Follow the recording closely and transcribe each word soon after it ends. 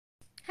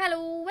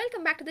Hello,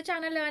 welcome back to the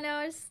channel,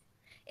 learners.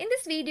 In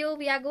this video,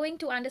 we are going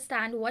to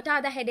understand what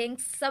are the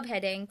headings,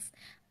 subheadings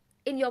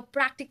in your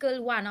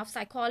practical one of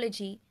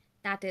psychology,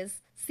 that is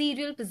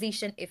serial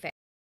position effect.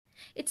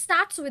 It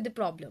starts with the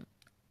problem.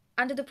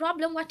 Under the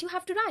problem, what you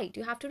have to write?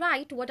 You have to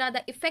write what are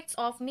the effects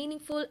of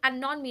meaningful and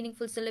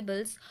non-meaningful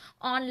syllables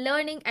on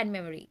learning and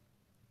memory.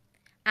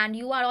 And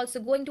you are also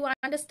going to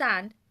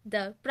understand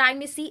the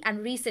primacy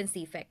and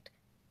recency effect.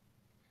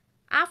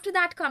 After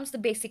that comes the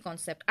basic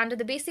concept. Under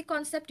the basic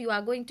concept, you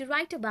are going to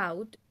write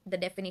about the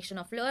definition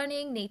of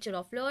learning, nature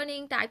of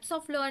learning, types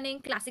of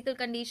learning, classical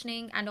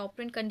conditioning and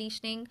operant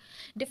conditioning,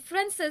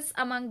 differences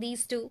among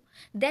these two.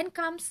 Then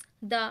comes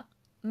the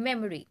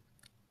memory.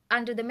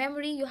 Under the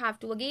memory, you have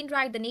to again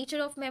write the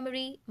nature of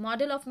memory,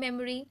 model of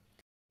memory.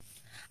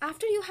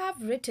 After you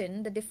have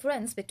written the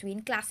difference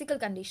between classical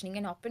conditioning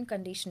and operant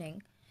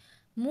conditioning,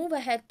 move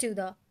ahead to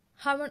the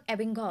Hermann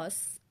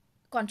Ebbinghaus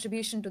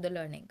contribution to the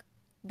learning.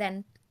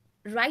 Then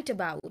write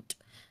about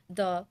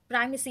the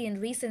primacy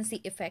and recency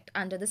effect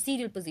under the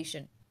serial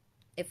position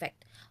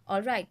effect.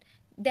 All right.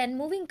 Then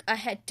moving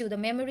ahead to the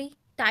memory,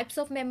 types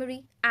of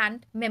memory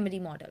and memory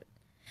model.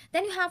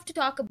 Then you have to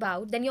talk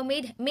about, then your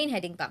main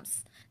heading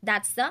comes.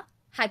 That's the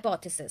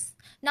hypothesis.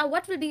 Now,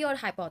 what will be your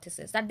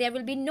hypothesis? That there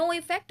will be no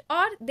effect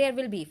or there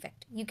will be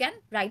effect. You can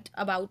write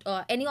about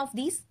any of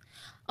these.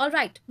 All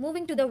right,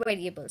 moving to the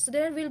variables. So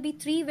there will be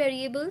three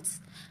variables: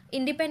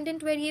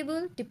 independent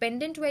variable,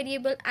 dependent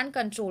variable and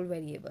control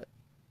variable.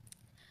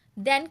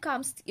 Then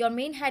comes your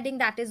main heading,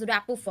 that is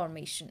rapport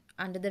formation.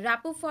 Under the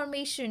rapport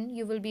formation,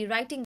 you will be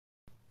writing.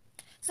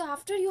 So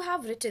after you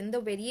have written the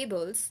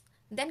variables,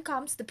 then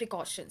comes the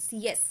precautions.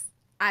 Yes,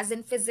 as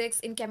in physics,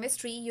 in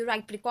chemistry, you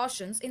write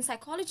precautions. In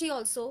psychology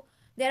also,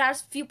 there are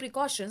few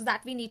precautions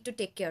that we need to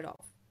take care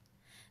of.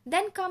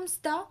 Then comes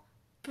the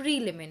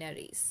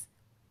preliminaries.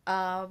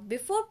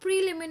 Before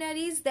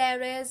preliminaries,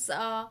 there is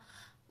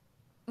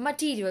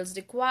materials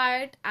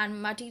required,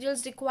 and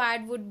materials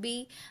required would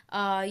be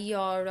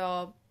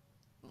your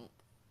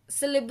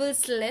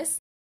syllables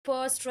list,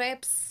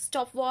 strips,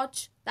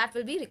 stopwatch, that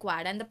will be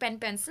required, and the pen,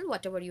 pencil,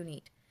 whatever you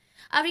need.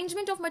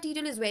 Arrangement of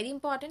material is very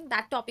important.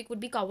 That topic would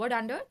be covered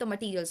under the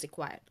materials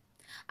required.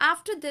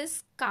 After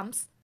this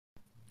comes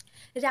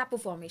rapport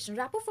formation.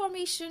 Rapport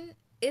formation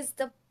is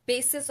the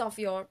basis of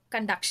your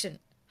conduction,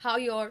 how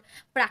your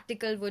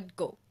practical would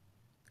go.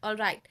 All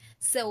right.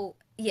 So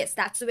yes,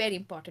 that's a very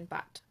important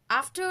part.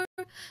 After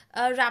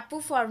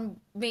rapport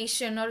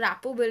formation or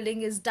rapport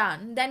building is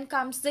done, then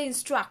comes the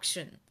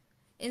instruction.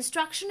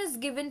 Instruction is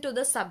given to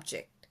the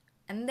subject,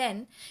 and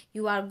then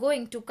you are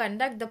going to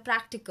conduct the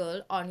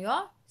practical on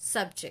your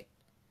subject.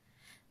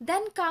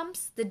 Then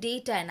comes the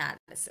data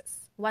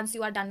analysis. Once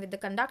you are done with the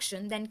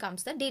conduction, then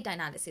comes the data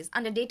analysis.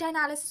 Under data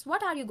analysis,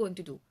 what are you going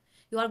to do?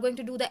 You are going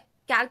to do the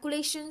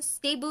calculations,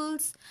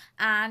 tables,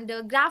 and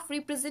graph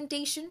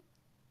representation.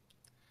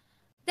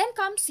 Then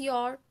comes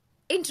your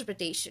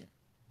interpretation.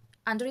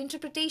 Under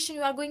interpretation,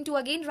 you are going to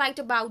again write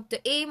about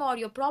the aim or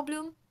your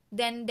problem,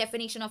 then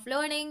definition of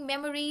learning,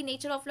 memory,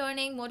 nature of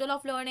learning, model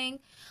of learning.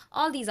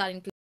 All these are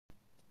included.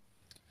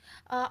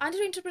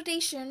 Under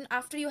interpretation,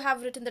 after you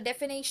have written the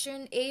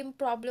definition, aim,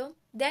 problem,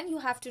 then you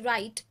have to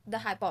write the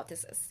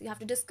hypothesis. You have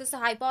to discuss the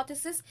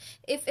hypothesis.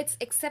 If it's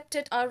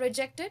accepted or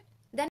rejected,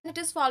 then it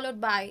is followed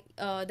by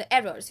the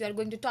errors. You are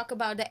going to talk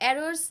about the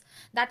errors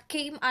that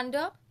came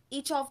under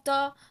each of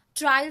the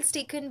trials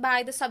taken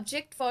by the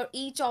subject for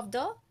each of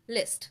the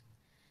list.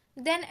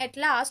 Then at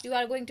last, you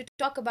are going to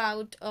talk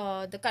about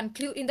in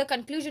the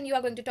conclusion, you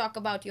are going to talk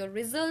about your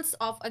results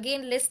of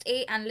again list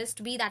A and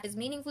list B, that is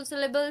meaningful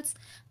syllables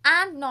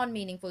and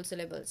non-meaningful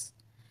syllables.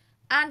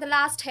 And the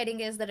last heading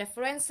is the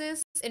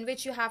references, in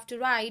which you have to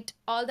write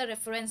all the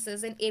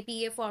references in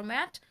APA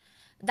format.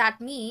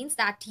 That means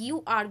that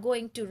you are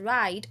going to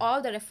write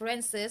all the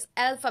references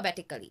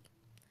alphabetically.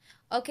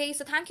 Okay,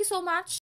 so thank you so much.